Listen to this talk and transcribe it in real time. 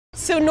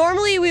So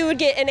normally we would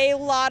get in a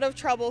lot of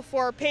trouble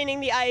for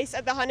painting the ice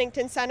at the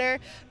Huntington Center,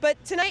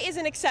 but tonight is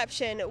an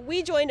exception.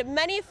 We joined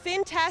many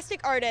fantastic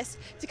artists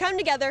to come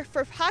together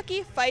for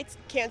Hockey Fights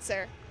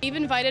Cancer. We've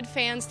invited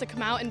fans to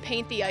come out and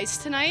paint the ice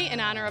tonight in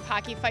honor of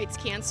Hockey Fights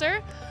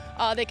Cancer.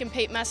 They can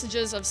paint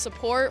messages of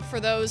support for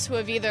those who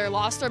have either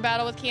lost their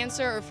battle with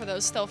cancer or for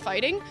those still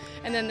fighting.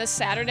 And then this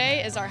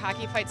Saturday is our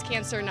Hockey Fights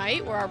Cancer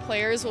night, where our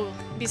players will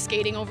be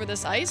skating over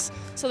this ice,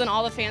 so then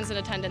all the fans in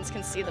attendance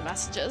can see the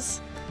messages.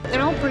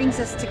 It all brings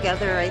us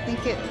together. I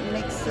think it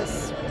makes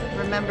us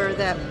remember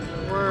that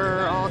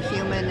we're all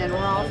human and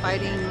we're all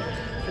fighting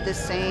for the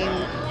same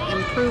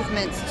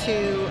improvements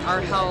to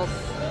our health,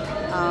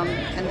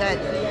 and that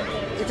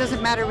it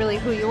doesn't matter really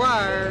who you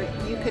are.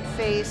 You could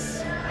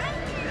face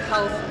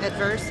health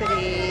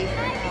adversity,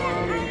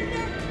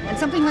 and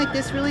something like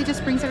this really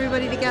just brings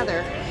everybody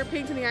together. We're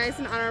painting the ice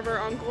in honor of our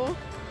uncle.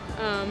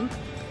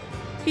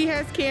 He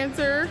has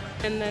cancer,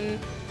 and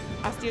then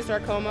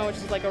osteosarcoma, which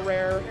is like a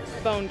rare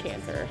bone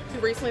cancer. We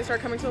recently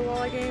started coming to the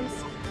Walleye games,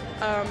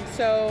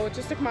 so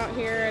just to come out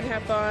here and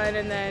have fun,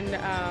 and then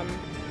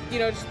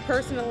just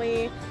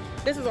personally,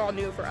 this is all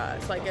new for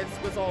us. Like, it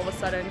was all of a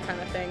sudden kind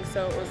of thing,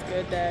 so it was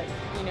good that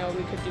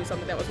we could do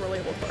something that was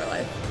relatable for our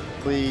life.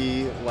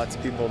 Lets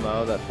people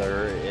know that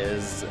there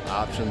is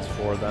options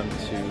for them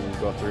to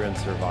go through and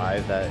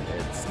survive, that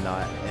it's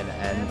not an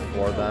end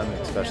for them,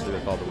 especially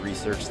with all the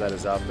research that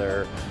is out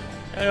there.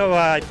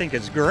 I think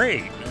it's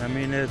great. I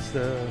mean, it's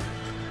the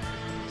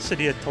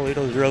city of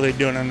Toledo is really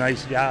doing a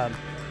nice job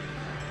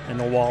in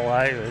the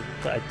Walleye.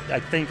 I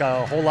think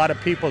a whole lot of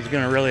people is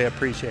going to really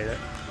appreciate it.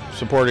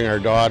 Supporting our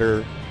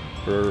daughter.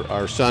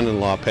 Our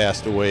son-in-law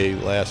passed away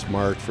last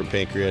March from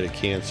pancreatic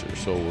cancer,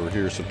 so we're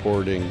here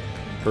supporting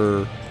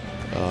her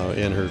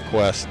in her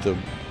quest to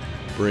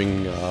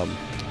bring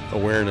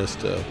awareness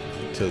to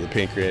the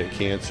pancreatic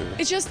cancer.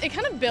 It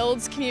kind of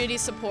builds community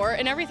support,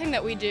 and everything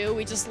that we do,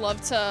 we just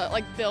love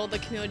to build the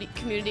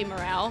community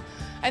morale.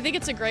 I think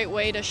it's a great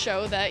way to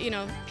show that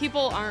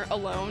people aren't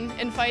alone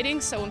in fighting.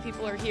 So when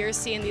people are here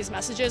seeing these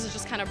messages, it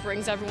just kind of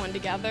brings everyone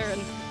together,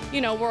 and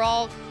we're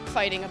all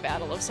fighting a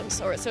battle of some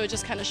sort. So it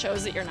just kind of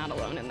shows that you're not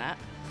alone in that.